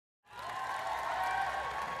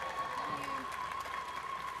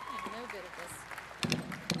good at this.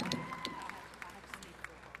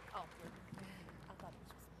 Oh, I thought it was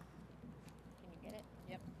just. Can you get it?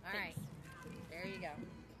 Yep. All right. There you go.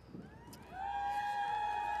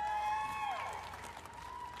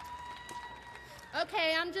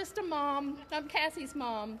 Okay, I'm just a mom. I'm Cassie's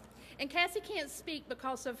mom. And Cassie can't speak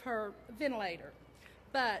because of her ventilator.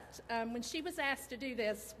 But when she was asked to do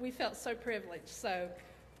this, we felt so privileged. So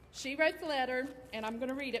she wrote the letter, and I'm going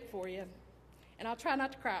to read it for you. And I'll try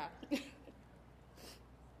not to cry.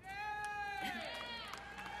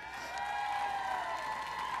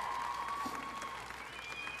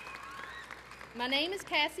 My name is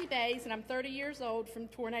Cassie Bays, and I'm 30 years old from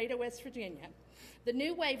Tornado, West Virginia. The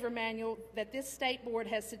new waiver manual that this state board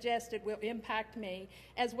has suggested will impact me,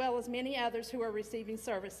 as well as many others who are receiving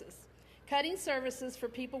services. Cutting services for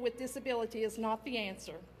people with disability is not the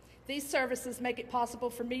answer. These services make it possible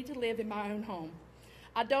for me to live in my own home.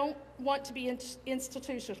 I don't want to be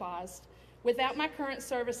institutionalized. Without my current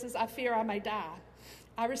services, I fear I may die.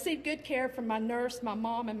 I receive good care from my nurse, my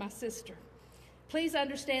mom, and my sister. Please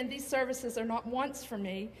understand these services are not wants for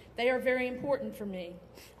me. They are very important for me.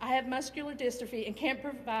 I have muscular dystrophy and can't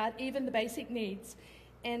provide even the basic needs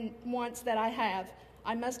and wants that I have.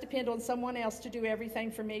 I must depend on someone else to do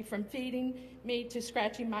everything for me, from feeding me to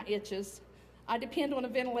scratching my itches. I depend on a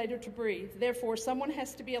ventilator to breathe. Therefore, someone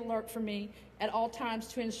has to be alert for me at all times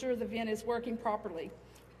to ensure the vent is working properly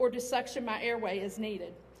or to suction my airway as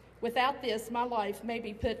needed. Without this, my life may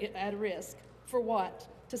be put at risk. For what?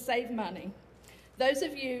 To save money. Those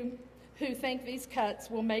of you who think these cuts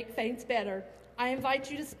will make things better, I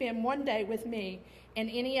invite you to spend one day with me and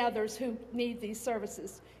any others who need these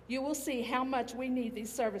services. You will see how much we need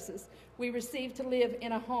these services we receive to live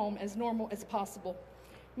in a home as normal as possible.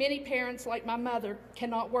 Many parents, like my mother,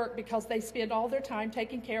 cannot work because they spend all their time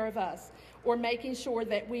taking care of us or making sure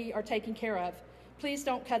that we are taken care of. Please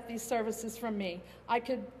don't cut these services from me.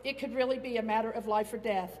 It could really be a matter of life or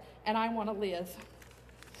death, and I want to live.